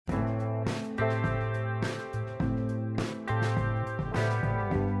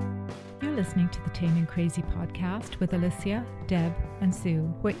listening to the Taming Crazy podcast with Alicia, Deb, and Sue,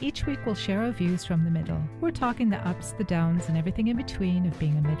 where each week we'll share our views from the middle. We're talking the ups, the downs, and everything in between of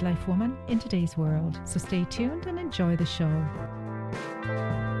being a midlife woman in today's world. So stay tuned and enjoy the show.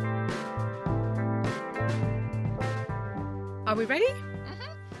 Are we ready?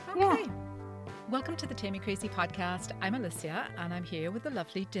 Mm-hmm. Okay. Yeah. Welcome to the Taming Crazy podcast. I'm Alicia, and I'm here with the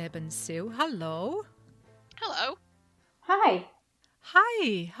lovely Deb and Sue. Hello. Hello. Hi.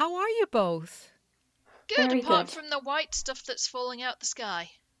 Hi. How are you both? Good, Very apart good. from the white stuff that's falling out the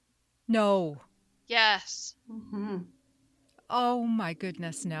sky. No. Yes. Mm-hmm. Oh my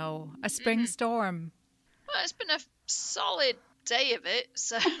goodness, no. A spring storm. Well, it's been a solid day of it,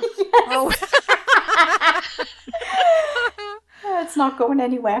 so... Oh. It's not going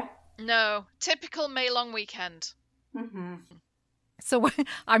anywhere. No, typical May long weekend. Mm-hmm. So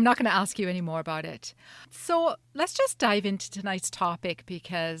I'm not going to ask you any more about it. So let's just dive into tonight's topic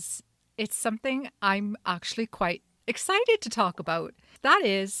because it's something I'm actually quite excited to talk about. That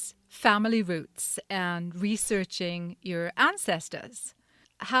is family roots and researching your ancestors.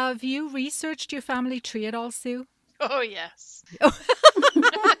 Have you researched your family tree at all, Sue? Oh, yes. Okay,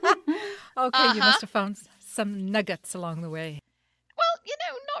 you must have found some nuggets along the way. Well,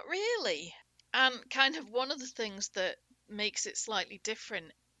 not really. And kind of one of the things that makes it slightly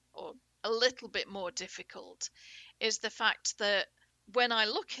different or a little bit more difficult is the fact that when I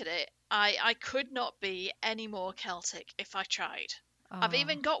look at it, I could not be any more Celtic if I tried. I've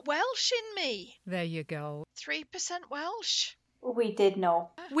even got Welsh in me. There you go. 3% Welsh. We did know.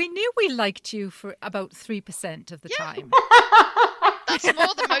 We knew we liked you for about 3% of the time. That's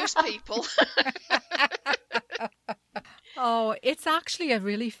more than most people. Oh, it's actually a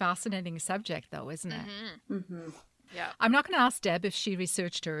really fascinating subject, though, isn't it? Mm-hmm. Mm-hmm. Yeah. I'm not going to ask Deb if she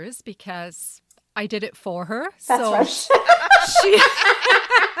researched hers because I did it for her. That's so right.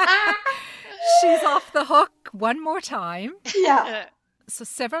 she's off the hook one more time. Yeah. So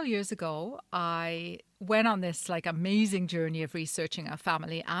several years ago, I went on this amazing journey of researching our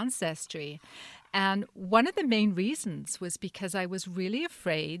family ancestry. And one of the main reasons was because I was really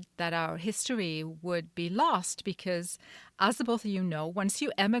afraid that our history would be lost because, as the both of you know, once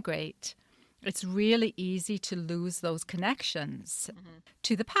you emigrate, it's really easy to lose those connections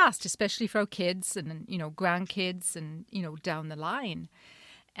to the past, especially for our kids and, grandkids and, down the line.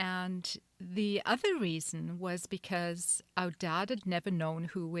 And the other reason was because our dad had never known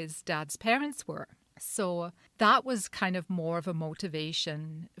who his dad's parents were. So that was kind of more of a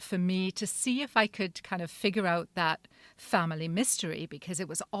motivation for me to see if I could kind of figure out that family mystery because it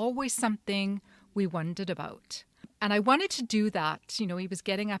was always something we wondered about. And I wanted to do that. He was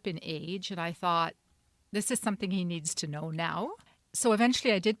getting up in age and I thought, this is something he needs to know now. So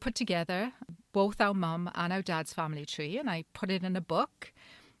eventually I did put together both our mum and our dad's family tree and I put it in a book.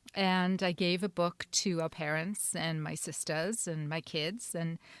 And I gave a book to our parents and my sisters and my kids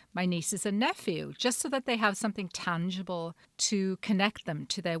and my nieces and nephew, just so that they have something tangible to connect them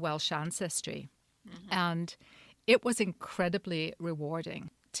to their Welsh ancestry. Mm-hmm. And it was incredibly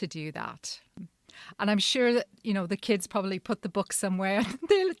rewarding to do that. And I'm sure that, the kids probably put the book somewhere.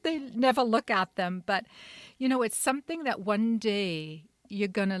 They never look at them. But, it's something that one day you're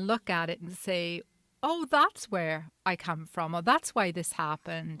going to look at it and say, oh, that's where I come from, or that's why this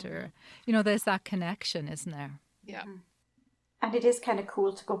happened, or, there's that connection, isn't there? Yeah. And it is kind of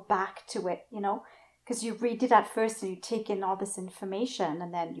cool to go back to it, because you read it at first and you take in all this information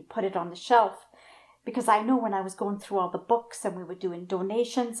and then you put it on the shelf. Because I know when I was going through all the books and we were doing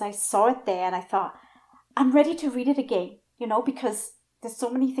donations, I saw it there and I thought, I'm ready to read it again, because there's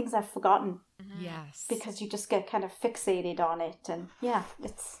so many things I've forgotten. Yes. Because you just get kind of fixated on it. And yeah,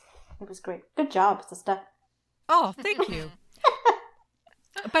 it was great. Good job, sister. Oh, thank you.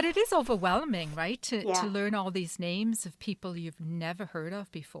 But it is overwhelming, right? To learn all these names of people you've never heard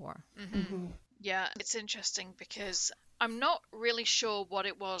of before. Mm-hmm. Mm-hmm. Yeah, it's interesting because I'm not really sure what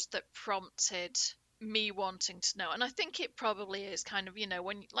it was that prompted me wanting to know. And I think it probably is kind of,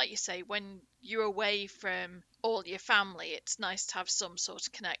 when, like you say, when you're away from all your family, it's nice to have some sort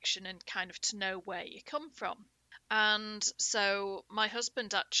of connection and kind of to know where you come from. And so my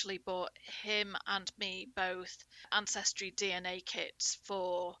husband actually bought him and me both Ancestry DNA kits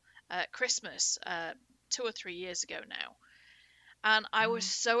for Christmas 2 or 3 years ago now. And I was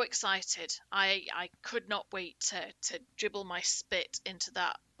so excited. I could not wait to dribble my spit into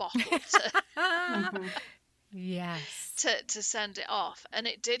that bottle Yes. to send it off. And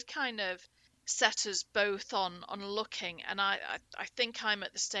it did kind of set us both on looking. And I think I'm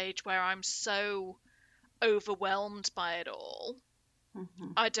at the stage where I'm so overwhelmed by it all.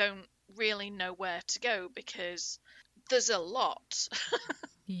 I don't really know where to go because there's a lot.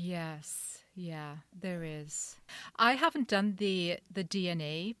 Yes, yeah, there is. I haven't done the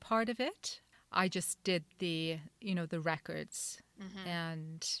DNA part of it. I just did the records.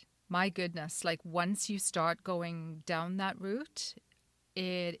 And my goodness, like once you start going down that route,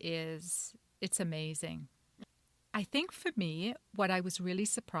 it's amazing. I think for me, what I was really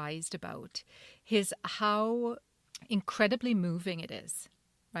surprised about is how incredibly moving it is,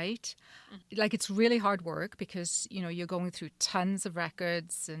 right? Like it's really hard work because, you're going through tons of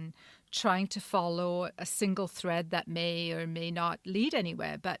records and trying to follow a single thread that may or may not lead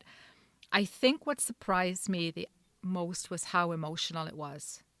anywhere. But I think what surprised me the most was how emotional it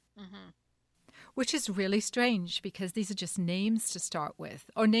was. Which is really strange because these are just names to start with,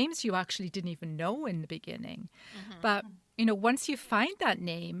 or names you actually didn't even know in the beginning. But, once you find that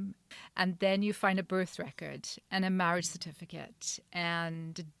name and then you find a birth record and a marriage certificate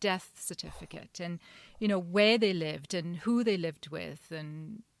and a death certificate and, where they lived and who they lived with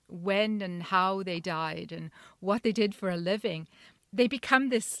and when and how they died and what they did for a living, they become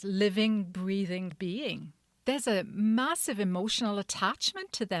this living, breathing being. There's a massive emotional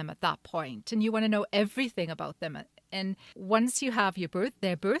attachment to them at that point, and you want to know everything about them. And once you have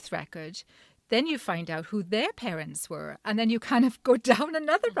their birth record, then you find out who their parents were, and then you kind of go down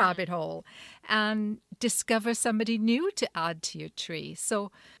another rabbit hole and discover somebody new to add to your tree.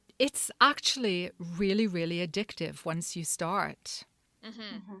 So it's actually really, really addictive once you start.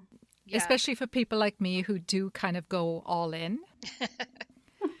 Yeah. Especially for people like me who do kind of go all in.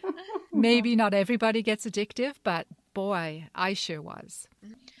 Maybe not everybody gets addictive, but boy, I sure was.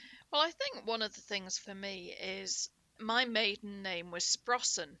 Well, I think one of the things for me is my maiden name was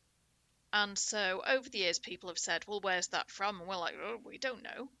Sprosson. And so over the years, people have said, well, where's that from? And we're like, oh, we don't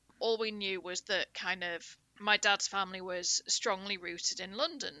know. All we knew was that kind of my dad's family was strongly rooted in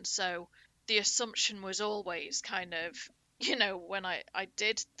London. So the assumption was always kind of, when I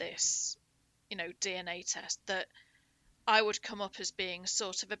did this, DNA test, that I would come up as being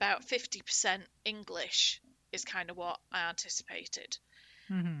sort of about 50% English is kind of what I anticipated.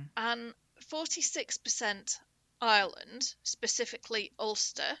 And 46% Ireland, specifically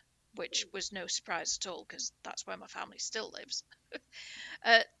Ulster, which was no surprise at all because that's where my family still lives.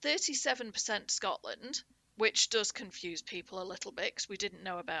 37% Scotland, which does confuse people a little bit because we didn't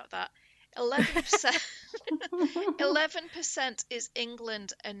know about that. 11% 11% is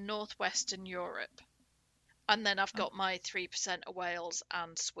England and Northwestern Europe. And then I've got my 3% of Wales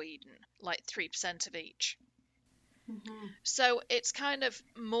and Sweden, like 3% of each. So it's kind of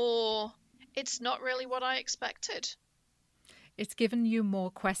more, it's not really what I expected. It's given you more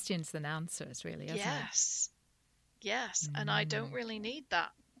questions than answers, really, hasn't it? Yes. And I don't really need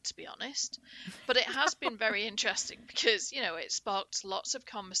that, to be honest. But it has been very interesting because, it sparked lots of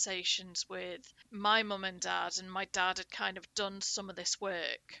conversations with my mum and dad, and my dad had kind of done some of this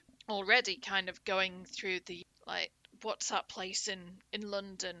work already, kind of going through the, like, what's that place in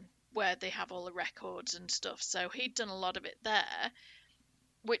London where they have all the records and stuff. So he'd done a lot of it there,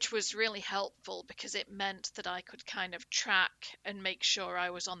 which was really helpful because it meant that I could kind of track and make sure I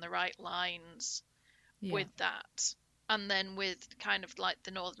was on the right lines with that. And then with kind of like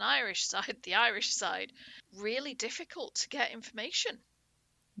the Northern Irish side, the Irish side, really difficult to get information.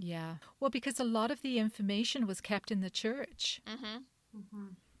 Yeah. Well, because a lot of the information was kept in the church.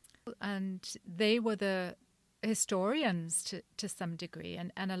 And they were the historians to some degree,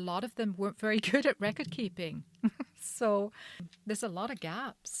 and a lot of them weren't very good at record keeping. So there's a lot of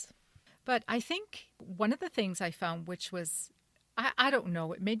gaps. But I think one of the things I found, which was, I don't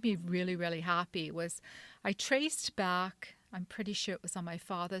know, it made me really, really happy, was I traced back, I'm pretty sure it was on my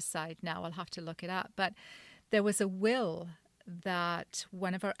father's side now, I'll have to look it up, but there was a will that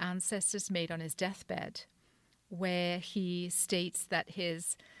one of our ancestors made on his deathbed where he states that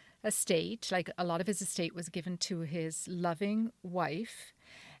his estate, like a lot of his estate, was given to his loving wife,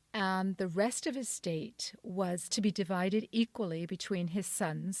 and the rest of his estate was to be divided equally between his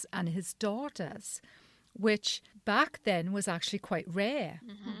sons and his daughters, which back then was actually quite rare.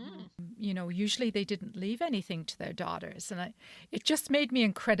 Usually they didn't leave anything to their daughters, and it just made me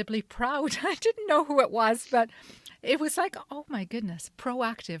incredibly proud. I didn't know who it was, but it was like, oh my goodness,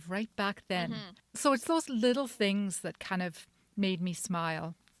 proactive right back then. So it's those little things that kind of made me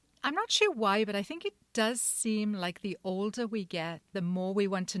smile. I'm not sure why, but I think it does seem like the older we get, the more we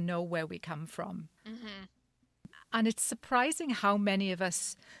want to know where we come from. And it's surprising how many of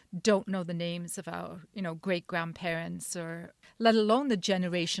us don't know the names of our, great-grandparents, or let alone the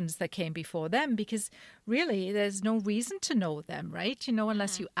generations that came before them, because really there's no reason to know them, right?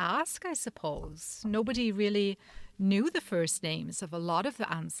 Unless you ask, I suppose. Nobody really knew the first names of a lot of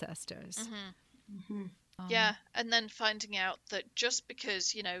the ancestors. Yeah, and then finding out that just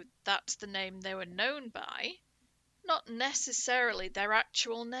because, that's the name they were known by, not necessarily their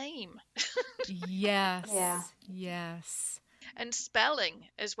actual name. Yes. Yeah. Yes. And spelling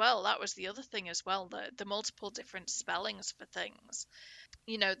as well, that was the other thing as well, the multiple different spellings for things,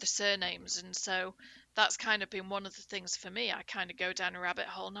 the surnames. And so that's kind of been one of the things for me. I kind of go down a rabbit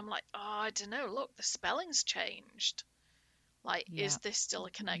hole and I'm like, oh, I don't know, look, the spelling's changed. Like, Yeah. is this still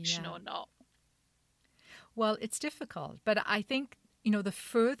a connection Yeah. or not? Well, it's difficult, but I think, the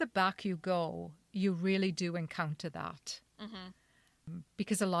further back you go, you really do encounter that.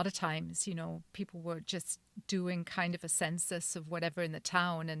 Because a lot of times, people were just doing kind of a census of whatever in the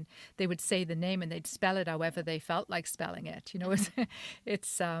town, and they would say the name and they'd spell it however they felt like spelling it.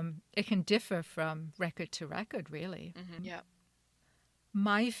 It can differ from record to record, really. Yeah.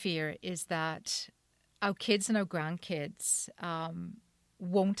 My fear is that our kids and our grandkids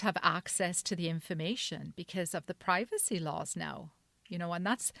won't have access to the information because of the privacy laws now. And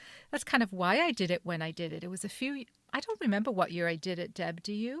that's kind of why I did it when I did it. It was I don't remember what year I did it, Deb,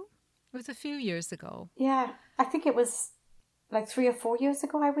 do you? It was a few years ago. Yeah, I think it was like 3 or 4 years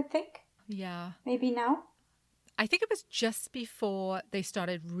ago, I would think. Yeah. Maybe now. I think it was just before they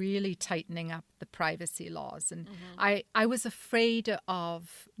started really tightening up the privacy laws. And I was afraid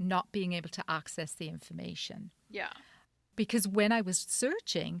of not being able to access the information. Yeah. Because when I was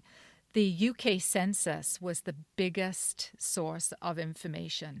searching, the UK census was the biggest source of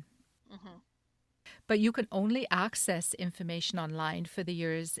information. But you can only access information online for the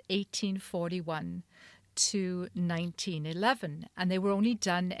years 1841 to 1911, and they were only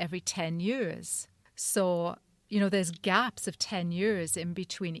done every 10 years. So, there's gaps of 10 years in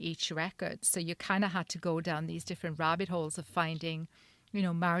between each record. So you kind of had to go down these different rabbit holes of finding,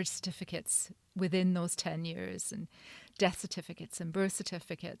 marriage certificates within those 10 years and death certificates and birth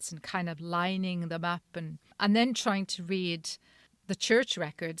certificates and kind of lining them up and then trying to read the church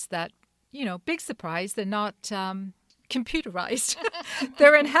records that, big surprise, they're not computerized.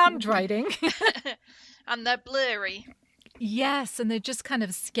 They're in handwriting. And they're blurry. Yes, and they're just kind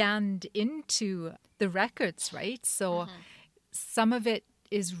of scanned into the records, right? So some of it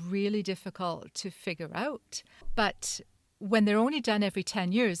is really difficult to figure out. But when they're only done every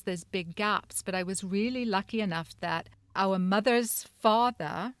 10 years, there's big gaps. But I was really lucky enough that our mother's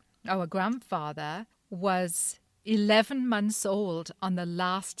father, our grandfather, was 11 months old on the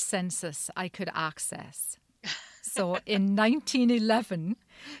last census I could access. So in 1911,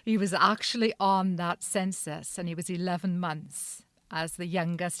 he was actually on that census, and he was 11 months as the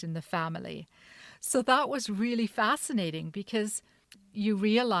youngest in the family. So that was really fascinating because you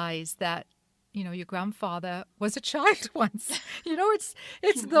realize that, your grandfather was a child once. It's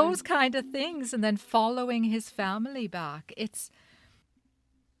those kind of things. And then following his family back. It's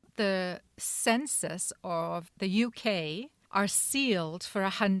the census of the UK are sealed for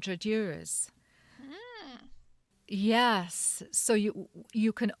 100 years. Yes. So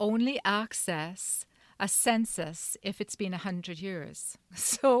you can only access a census if it's been 100 years.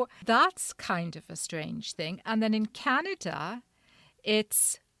 So that's kind of a strange thing. And then in Canada,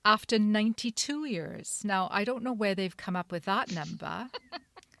 it's after 92 years. Now, I don't know where they've come up with that number.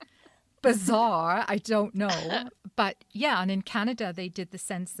 Bizarre, I don't know. But yeah, and in Canada, they did the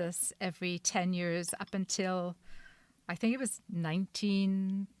census every 10 years up until, I think it was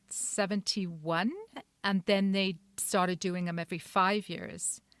 1971. And then they started doing them every 5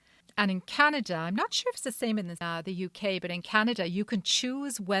 years. And in Canada, I'm not sure if it's the same in the UK, but in Canada, you can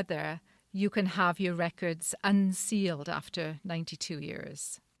choose whether you can have your records unsealed after 92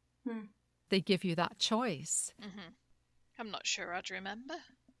 years. They give you that choice. I'm not sure I'd remember.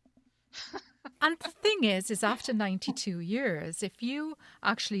 And the thing is after 92 years, if you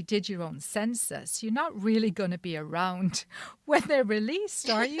actually did your own census, you're not really going to be around when they're released,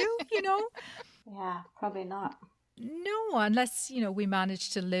 are you? Yeah, probably not. No, unless, we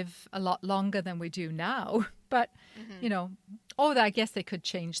manage to live a lot longer than we do now. But, I guess they could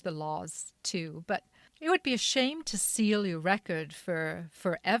change the laws too. But it would be a shame to seal your record for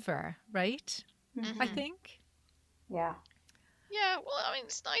forever, right? I think. Yeah. Yeah, well, I mean,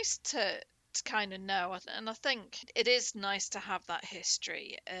 it's nice to kind of know. And I think it is nice to have that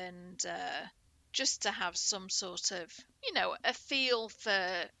history and just to have some sort of, a feel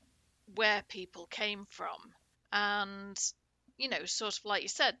for where people came from. And, sort of like you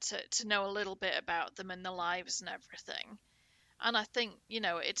said, to know a little bit about them and their lives and everything. And I think,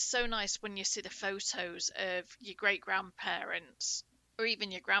 it's so nice when you see the photos of your great-grandparents or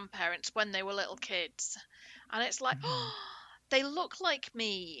even your grandparents when they were little kids. And it's like, oh, they look like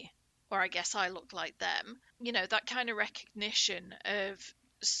me, or I guess I look like them. That kind of recognition of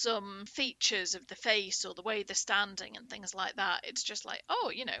some features of the face or the way they're standing and things like that, it's just like,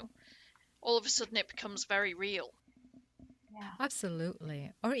 oh, all of a sudden it becomes very real. Yeah.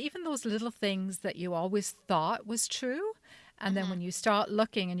 Absolutely. Or even those little things that you always thought was true. And then when you start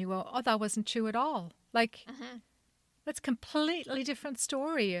looking and you go, oh, that wasn't true at all. Like, that's a completely different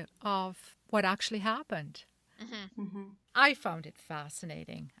story of what actually happened. I found it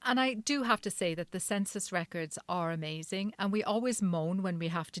fascinating. And I do have to say that the census records are amazing. And we always moan when we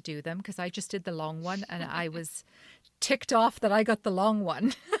have to do them, because I just did the long one and I was ticked off that I got the long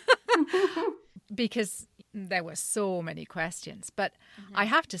one because there were so many questions. But I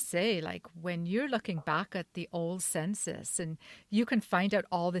have to say, like, when you're looking back at the old census and you can find out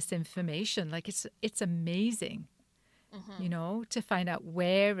all this information, like, it's amazing. To find out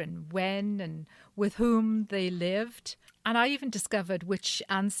where and when and with whom they lived. And I even discovered which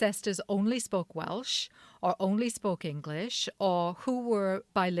ancestors only spoke Welsh or only spoke English or who were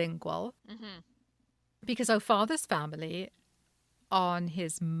bilingual. Because our father's family on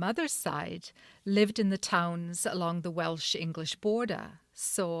his mother's side lived in the towns along the Welsh-English border.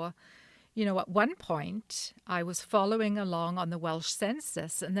 So, at one point I was following along on the Welsh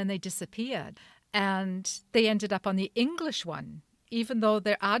census and then they disappeared. And they ended up on the English one, even though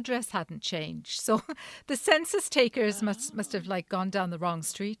their address hadn't changed. So the census takers must have like gone down the wrong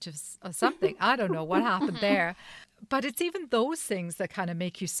street or something. I don't know what happened there. But it's even those things that kind of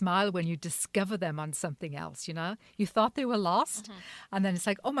make you smile when you discover them on something else, You thought they were lost, and then it's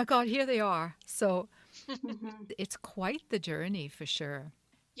like, oh my God, here they are. So it's quite the journey for sure.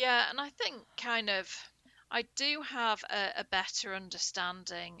 Yeah, and I think I do have a better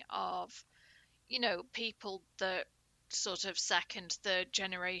understanding of people that sort of second, third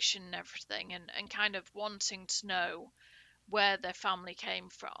generation and everything, and kind of wanting to know where their family came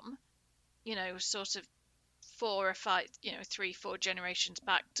from, sort of 4 or 5, 3, 4 generations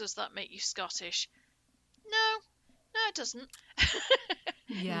back. Does that make you Scottish? No, it doesn't.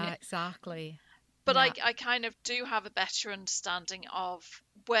 Yeah, exactly. But yeah. I kind of do have a better understanding of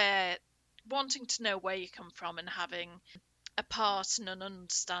wanting to know where you come from and having a part and an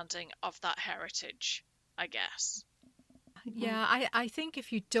understanding of that heritage, I guess. Yeah, I think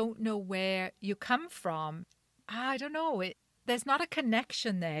if you don't know where you come from, I don't know, there's not a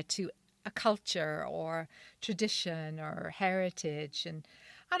connection there to a culture or tradition or heritage. And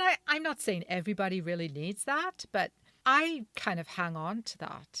I'm not saying everybody really needs that, but I kind of hang on to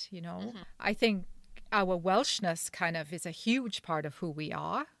that, I think our Welshness kind of is a huge part of who we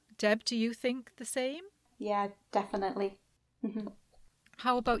are. Deb, do you think the same? Yeah, definitely.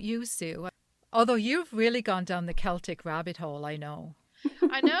 How about you, Sue? Although you've really gone down the Celtic rabbit hole, I know.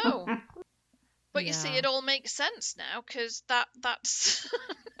 I know. But you see, it all makes sense now, because that's...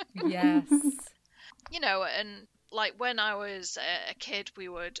 Yes. And like when I was a kid, we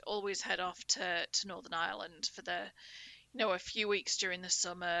would always head off to Northern Ireland for a few weeks during the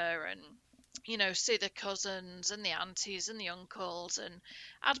summer and, see the cousins and the aunties and the uncles, and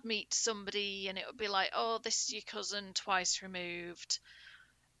I'd meet somebody and it would be like, oh, this is your cousin twice removed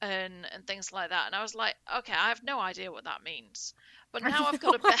and things like that. And I was like, okay, I have no idea what that means. But now I've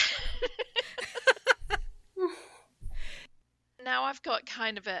got now I've got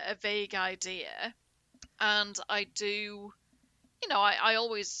kind of a vague idea, and I do, I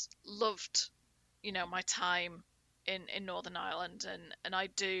always loved, my time in Northern Ireland, and I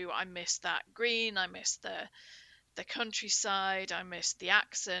miss that green, I miss the countryside, I miss the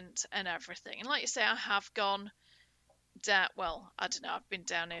accent and everything. And like you say, I have gone down, well, I don't know, I've been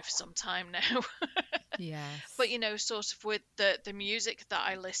down here for some time now. Yes. But sort of with the music that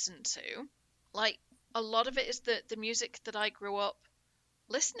I listen to, like a lot of it is the music that I grew up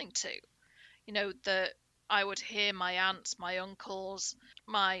listening to. That I would hear my aunts, my uncles,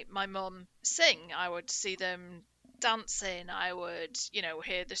 my mum sing. I would see them dancing. I would,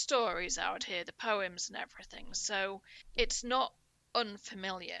 hear the stories. I would hear the poems and everything. So it's not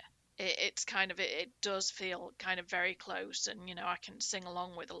unfamiliar. It's kind of, it does feel kind of very close, and I can sing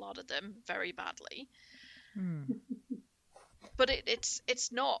along with a lot of them very badly. But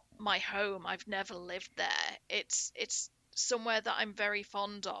it's not my home. I've never lived there. It's somewhere that I'm very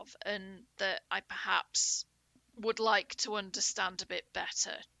fond of, and that I perhaps would like to understand a bit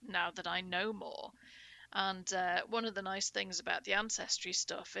better now that I know more. And one of the nice things about the ancestry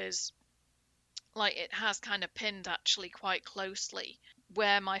stuff is, like, it has kind of pinned actually quite closely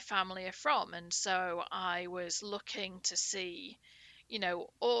where my family are from. And so I was looking to see,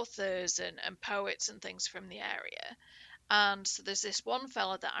 authors and poets and things from the area. And so there's this one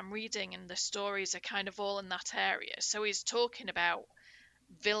fella that I'm reading, and the stories are kind of all in that area. So he's talking about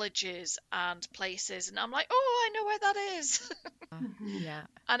villages and places, and I'm like, oh, I know where that is. Yeah.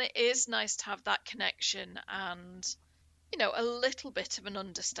 And it is nice to have that connection and, a little bit of an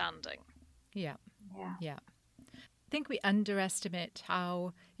understanding. Yeah. Yeah. Yeah. I think we underestimate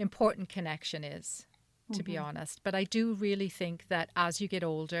how important connection is, to be honest. But I do really think that as you get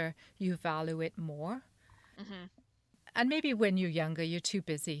older, you value it more. And maybe when you're younger, you're too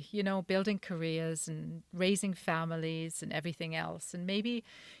busy, building careers and raising families and everything else. And maybe,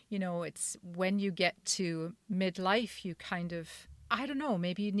 it's when you get to midlife, you kind of, I don't know,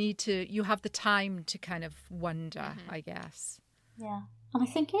 maybe you have the time to kind of wonder, I guess. Yeah. And I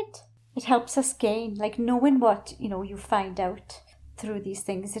think it helps us gain, like knowing what, you find out through these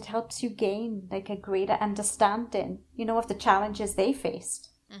things, it helps you gain like a greater understanding, of the challenges they faced.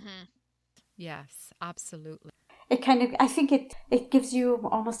 Yes, absolutely. It kind of, I think it gives you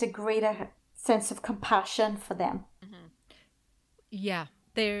almost a greater sense of compassion for them. Yeah,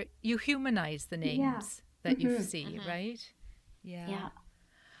 you humanize the names that you see, right? Yeah.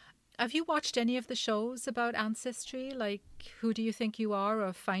 Have you watched any of the shows about ancestry, like Who Do You Think You Are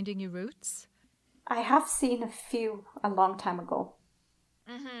or Finding Your Roots? I have seen a few a long time ago.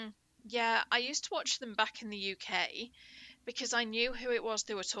 Yeah, I used to watch them back in the UK because I knew who it was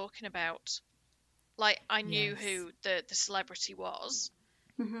they were talking about. Like, I knew who the celebrity was.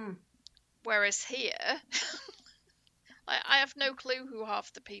 Whereas here, I have no clue who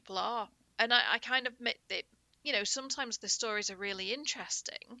half the people are. And I kind of admit that, sometimes the stories are really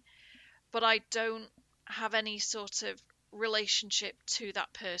interesting, but I don't have any sort of relationship to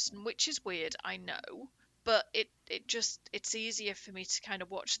that person, which is weird, I know. But it's easier for me to kind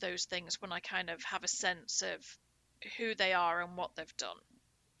of watch those things when I kind of have a sense of who they are and what they've done.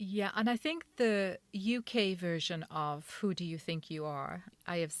 Yeah, and I think the UK version of Who Do You Think You Are,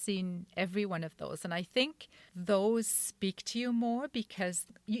 I have seen every one of those. And I think those speak to you more because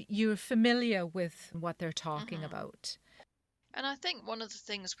you're familiar with what they're talking about. And I think one of the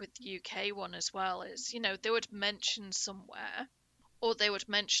things with the UK one as well is, they would mention somewhere or they would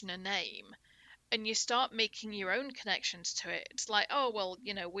mention a name and you start making your own connections to it. It's like, oh, well,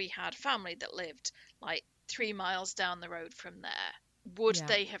 we had family that lived like 3 miles down the road from there. Would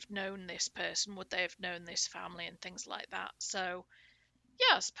they have known this person? Would they have known this family and things like that? So,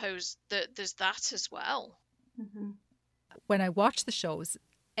 yeah, I suppose that there's that as well. When I watch the shows,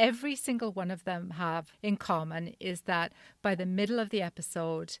 every single one of them have in common is that by the middle of the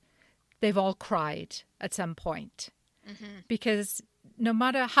episode, they've all cried at some point. Because no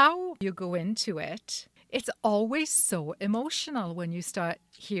matter how you go into it, it's always so emotional when you start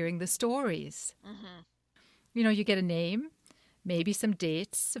hearing the stories. You get a name, maybe some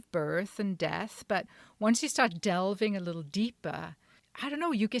dates of birth and death, but once you start delving a little deeper, I don't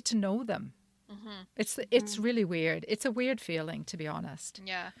know, you get to know them. It's really weird. It's a weird feeling, to be honest.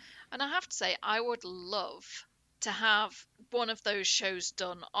 Yeah. And I have to say, I would love to have one of those shows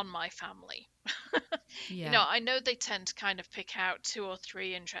done on my family. I know they tend to kind of pick out 2 or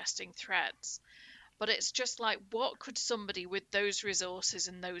 3 interesting threads, but it's just like, what could somebody with those resources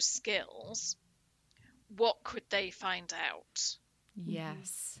and those skills, what could they find out?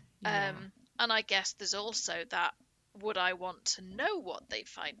 Yes. And I guess there's also that, would I want to know what they'd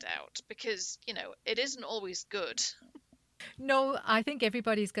find out? Because, it isn't always good. No, I think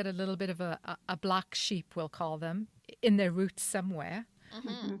everybody's got a little bit of a black sheep, we'll call them, in their roots somewhere.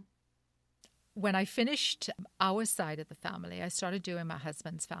 When I finished our side of the family, I started doing my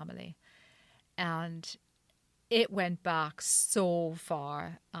husband's family. And it went back so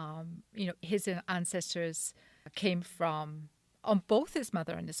far. His ancestors came from, on both his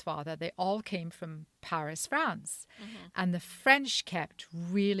mother and his father, they all came from Paris, France. And the French kept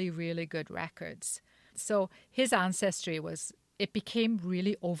really, really good records. So his ancestry it became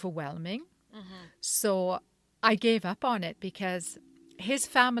really overwhelming. So I gave up on it because his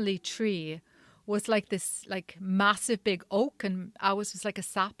family tree was like this massive big oak and ours was like a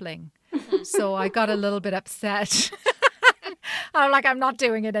sapling. So I got a little bit upset. I'm like, I'm not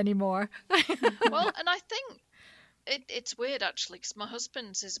doing it anymore. Well, and I think it's weird actually because my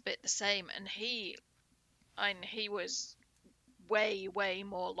husband's is a bit the same, and he was way, way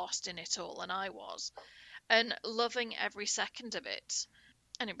more lost in it all than I was, and loving every second of it.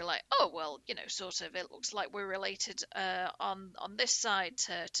 And he'd be like, oh, well, sort of, it looks like we're related on this side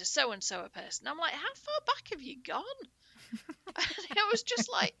to so-and-so a person. I'm like, how far back have you gone? And it was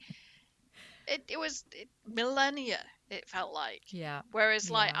just like, it was millennia, it felt like. Yeah.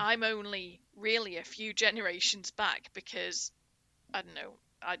 Whereas, I'm only really a few generations back because, I don't know,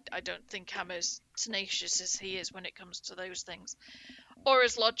 I don't think I'm as tenacious as he is when it comes to those things. Or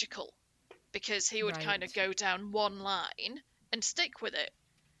as logical, because he would kind of go down one line and stick with it.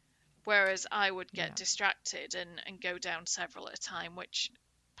 Whereas I would get Yeah. distracted and go down several at a time, which You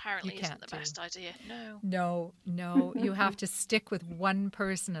apparently isn't can't the do. best idea. No. No, no. You have to stick with one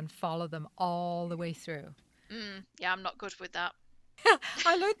person and follow them all the way through. Yeah, I'm not good with that.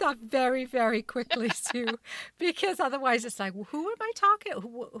 I learned that very, very quickly, Sue, because otherwise it's like, well, who am I talking?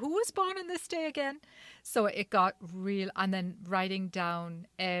 Who was born on this day again? So it got real, and then writing down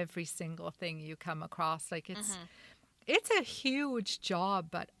every single thing you come across, like it's a huge job,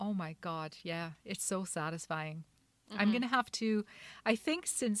 but oh my God, yeah, it's so satisfying. I'm gonna have to. I think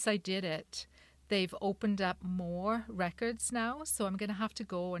since I did it, they've opened up more records now, so I'm gonna have to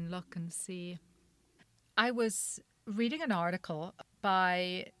go and look and see. I was reading an article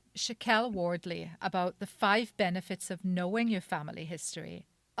by Shaquelle Wardley about the 5 benefits of knowing your family history.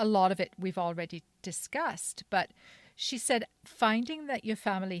 A lot of it we've already discussed, but she said finding that your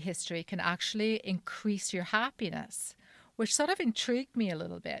family history can actually increase your happiness, which sort of intrigued me a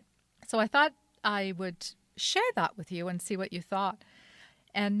little bit. So I thought I would share that with you and see what you thought.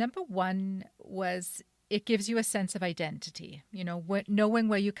 And number 1 was it gives you a sense of identity, knowing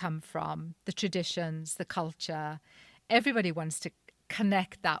where you come from, the traditions, the culture. Everybody wants to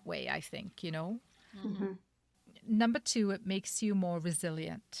connect that way, I think. Number 2, it makes you more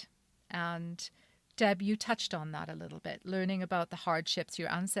resilient. And Deb, you touched on that a little bit, learning about the hardships your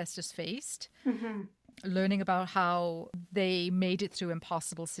ancestors faced, learning about how they made it through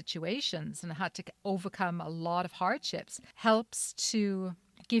impossible situations and had to overcome a lot of hardships helps to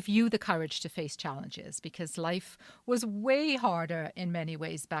give you the courage to face challenges, because life was way harder in many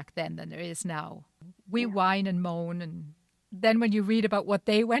ways back then than there is now. We whine and moan, and then when you read about what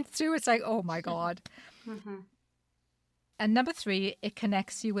they went through, it's like, oh my God. And number 3, it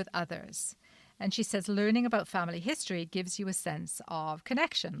connects you with others. And she says learning about family history gives you a sense of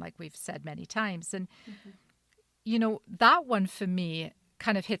connection, like we've said many times. And, that one for me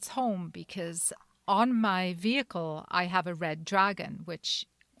kind of hits home, because on my vehicle, I have a red dragon, which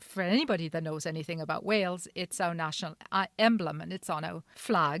for anybody that knows anything about Wales, it's our national emblem and it's on our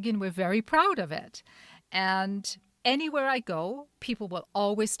flag, and we're very proud of it. And anywhere I go, people will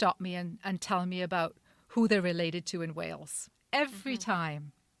always stop me and tell me about who they're related to in Wales every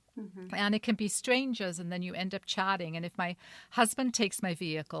time. And it can be strangers, and then you end up chatting. And if my husband takes my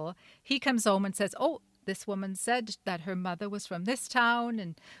vehicle, he comes home and says, oh, this woman said that her mother was from this town,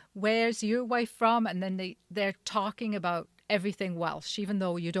 and where's your wife from? And then they're talking about everything Welsh, even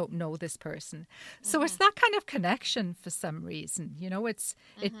though you don't know this person. So it's that kind of connection for some reason.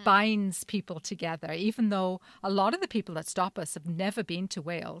 It binds people together, even though a lot of the people that stop us have never been to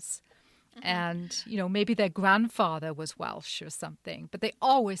Wales. And, maybe their grandfather was Welsh or something, but they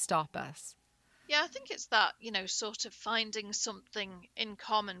always stop us. Yeah, I think it's that, sort of finding something in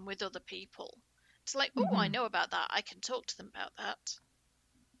common with other people. It's like, oh, I know about that. I can talk to them about that.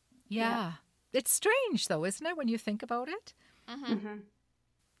 Yeah. It's strange, though, isn't it, when you think about it?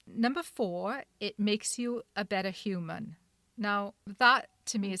 Number 4, it makes you a better human. Now, that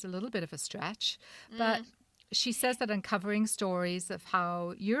to me is a little bit of a stretch, but she says that uncovering stories of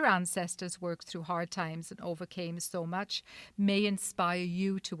how your ancestors worked through hard times and overcame so much may inspire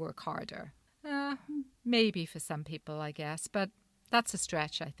you to work harder. Maybe for some people, I guess, but that's a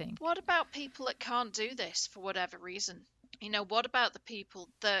stretch, I think. What about people that can't do this for whatever reason? What about the people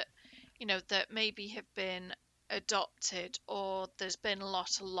that, that maybe have been adopted, or there's been a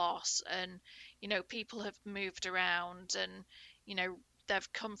lot of loss, and, people have moved around, and,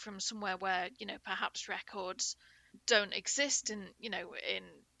 they've come from somewhere where, perhaps records don't exist in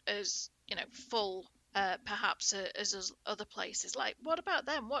as, full, perhaps as other places. Like, what about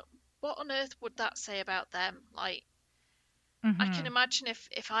them? What on earth would that say about them? Like, I can imagine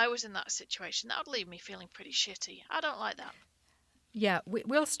if I was in that situation, that would leave me feeling pretty shitty. I don't like that. Yeah,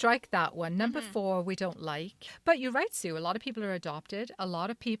 we'll strike that one. Number 4, we don't like. But you're right, Sue. A lot of people are adopted. A lot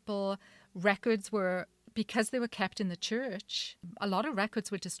of people, records were, because they were kept in the church, a lot of records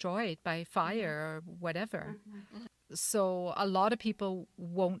were destroyed by fire or whatever. So a lot of people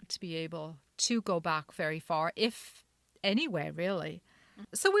won't be able to go back very far, if anywhere, really.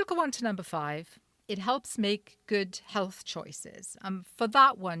 So we'll go on to number 5. It helps make good health choices. For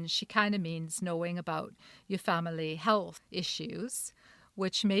that one, she kind of means knowing about your family health issues,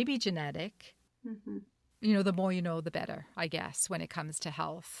 which may be genetic. The more you know, the better, I guess, when it comes to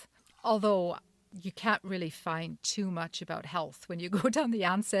health. Although you can't really find too much about health when you go down the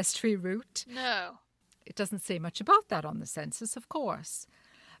ancestry route. No. It doesn't say much about that on the census, of course.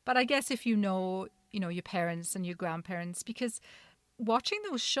 But I guess if you know, your parents and your grandparents, because watching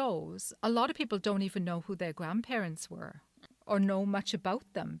those shows, a lot of people don't even know who their grandparents were or know much about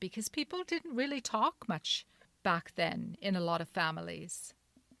them, because people didn't really talk much back then in a lot of families.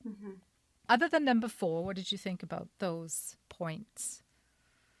 Mm-hmm. Other than number 4, what did you think about those points?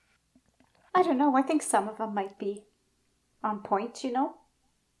 I don't know. I think some of them might be on point, you know?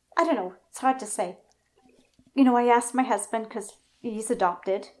 I don't know. It's hard to say. You know, I asked my husband because he's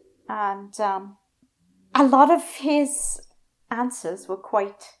adopted, and a lot of his answers were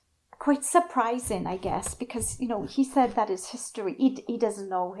quite surprising, I guess, because, you know, he said that his history, he doesn't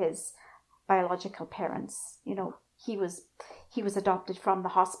know his biological parents. You know, he was adopted from the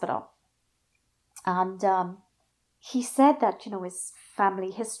hospital, and he said that, you know, his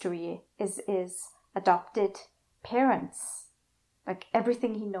family history is adopted parents. Like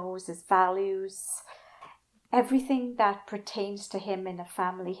everything he knows, his values, everything that pertains to him in a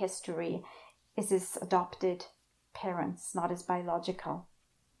family history is his adopted parents, not his biological.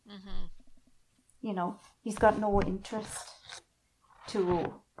 Mm-hmm. You know, he's got no interest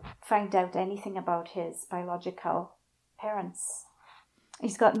to find out anything about his biological parents.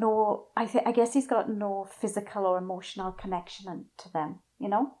 He's got no, I guess he's got no physical or emotional connection to them, you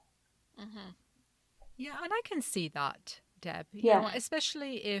know? Mm-hmm. Yeah, and I can see that, Deb. Yeah. You know,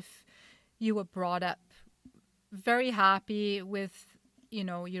 especially if you were brought up very happy with, you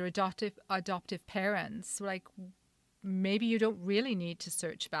know, your adoptive parents. Like, maybe you don't really need to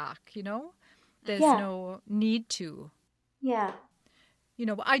search back, you know? There's no need to. Yeah. You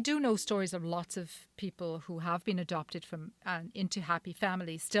know, I do know stories of lots of people who have been adopted from into happy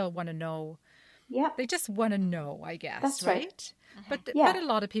families still want to know. Yeah. They just want to know, I guess. That's right? Mm-hmm. But a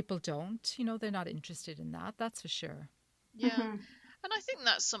lot of people don't. You know, they're not interested in that. That's for sure. Yeah. Mm-hmm. And I think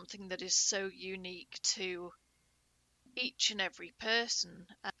that's something that is so unique to each and every person.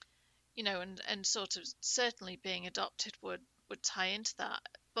 You know, and sort of certainly being adopted would tie into that.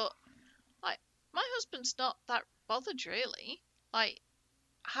 But like, my husband's not that bothered really. Like,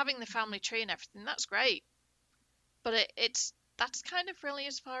 having the family tree and everything, that's great. But that's kind of really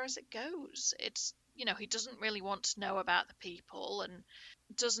as far as it goes. It's, you know, he doesn't really want to know about the people and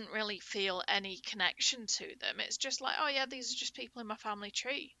doesn't really feel any connection to them. It's just like, oh yeah, these are just people in my family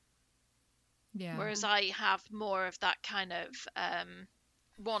tree. Yeah. Whereas I have more of that kind of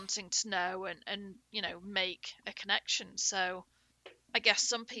wanting to know and you know, make a connection. So I guess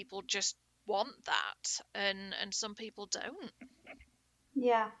some people just want that and some people don't.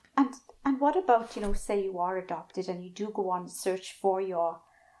 Yeah. And what about, you know, say you are adopted and you do go on to search for your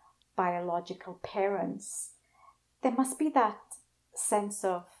biological parents, there must be that sense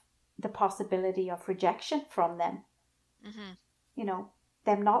of the possibility of rejection from them. Mm-hmm. You know,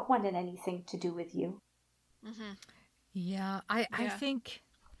 them not wanting anything to do with you. Mm-hmm. Yeah, I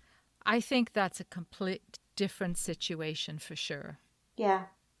think that's a complete different situation for sure. Yeah.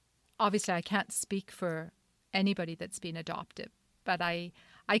 Obviously, I can't speak for anybody that's been adopted, but I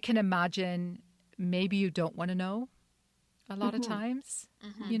can imagine maybe you don't want to know a lot of times,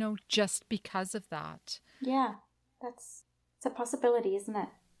 you know, just because of that. Yeah. It's a possibility, isn't it?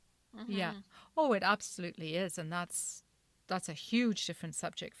 Mm-hmm. Yeah. Oh, it absolutely is, and that's a huge different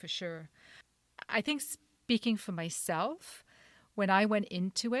subject for sure. I think speaking for myself, when I went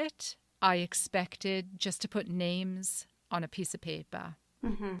into it, I expected just to put names on a piece of paper.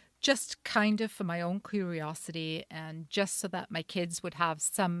 Mm-hmm. Just kind of for my own curiosity and just so that my kids would have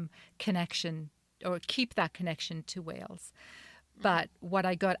some connection or keep that connection to Wales. But what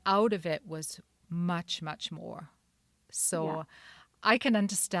I got out of it was much, much more. So I can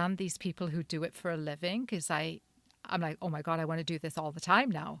understand these people who do it for a living because I'm like, oh my God, I want to do this all the time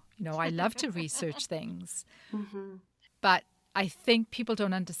now. You know, I love to research things. Mm-hmm. But I think people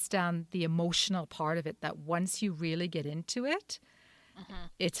don't understand the emotional part of it, that once you really get into it,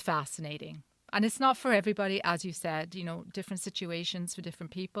 it's fascinating. And it's not for everybody, as you said, you know, different situations for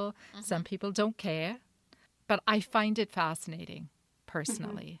different people. Some people don't care. But I find it fascinating,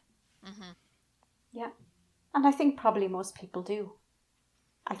 personally. Mm-hmm. Yeah. And I think probably most people do.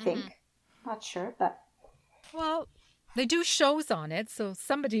 I think. Not sure, but... Well, they do shows on it, so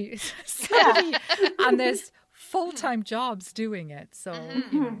somebody and there's full-time jobs doing it. So,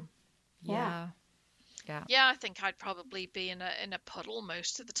 you know, yeah. Yeah, I think I'd probably be in a puddle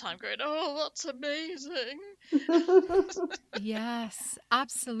most of the time going, oh, that's amazing. Yes,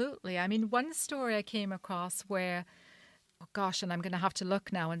 absolutely. I mean, one story I came across where, oh gosh, and I'm going to have to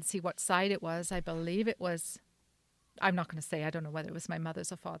look now and see what side it was. I believe it was, I'm not going to say, I don't know whether it was my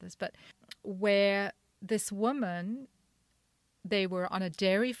mother's or father's, but where this woman, they were on a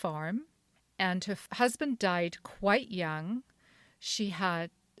dairy farm and her husband died quite young. She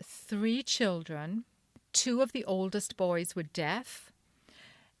had 3 children. 2 of the oldest boys were deaf,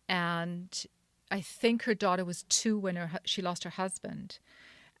 and I think her daughter was 2 when she lost her husband.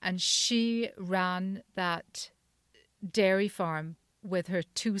 And she ran that dairy farm with her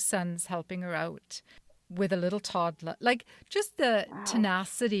 2 sons helping her out with a little toddler. Like, just the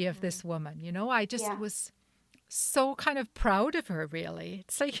tenacity of this woman, you know, I just was so kind of proud of her, really.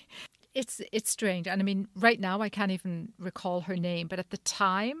 It's like, it's strange. And I mean, right now I can't even recall her name, but at the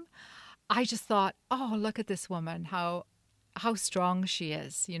time I just thought, oh, look at this woman, how strong she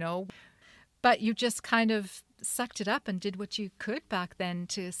is, you know. But you just kind of sucked it up and did what you could back then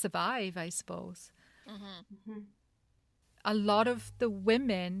to survive, I suppose. Mm-hmm. A lot of the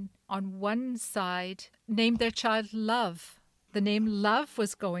women on one side named their child Love. The name Love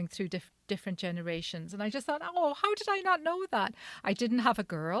was going through different generations. And I just thought, oh, how did I not know that? I didn't have a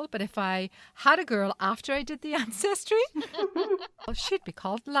girl, but if I had a girl after I did the ancestry, well, she'd be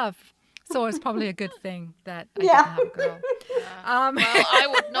called Love. So it's probably a good thing that I didn't have a girl. Well, I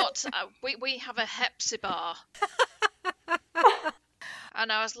would not. We have a Hepzibah.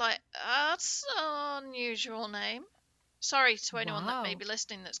 And I was like, that's an unusual name. Sorry to anyone that may be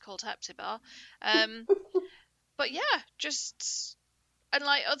listening that's called Hepzibah. But yeah, just... And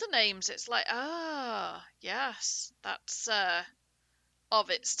like other names, it's like, yes, that's of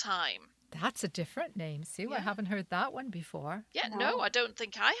its time. That's a different name, Sue. Yeah. I haven't heard that one before. Yeah, no, I don't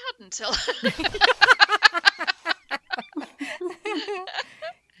think I had until...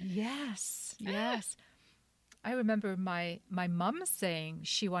 Yes. I remember my mum saying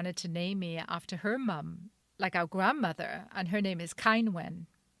she wanted to name me after her mum, like our grandmother, and her name is Cynwen.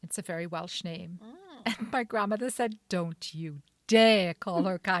 It's a very Welsh name. And my grandmother said, don't you dare call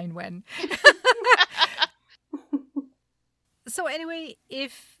her Cynwen. So anyway,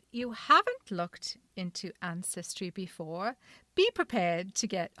 if you haven't looked into Ancestry before, be prepared to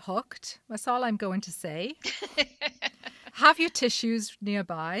get hooked. That's all I'm going to say. Have your tissues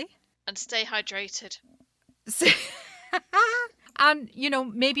nearby. And stay hydrated. And, you know,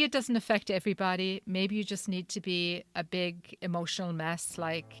 maybe it doesn't affect everybody. Maybe you just need to be a big emotional mess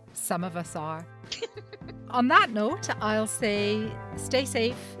like some of us are. On that note, I'll say stay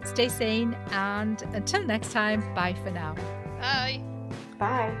safe, stay sane, and until next time, bye for now. Bye.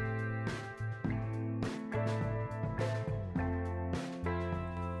 Bye.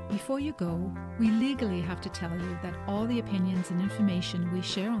 Before you go, we legally have to tell you that all the opinions and information we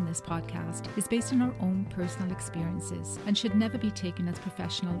share on this podcast is based on our own personal experiences and should never be taken as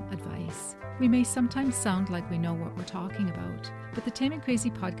professional advice. We may sometimes sound like we know what we're talking about, but the Tame and Crazy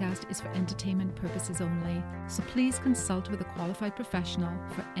podcast is for entertainment purposes only, so please consult with a qualified professional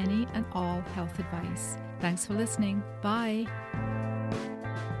for any and all health advice. Thanks for listening. Bye.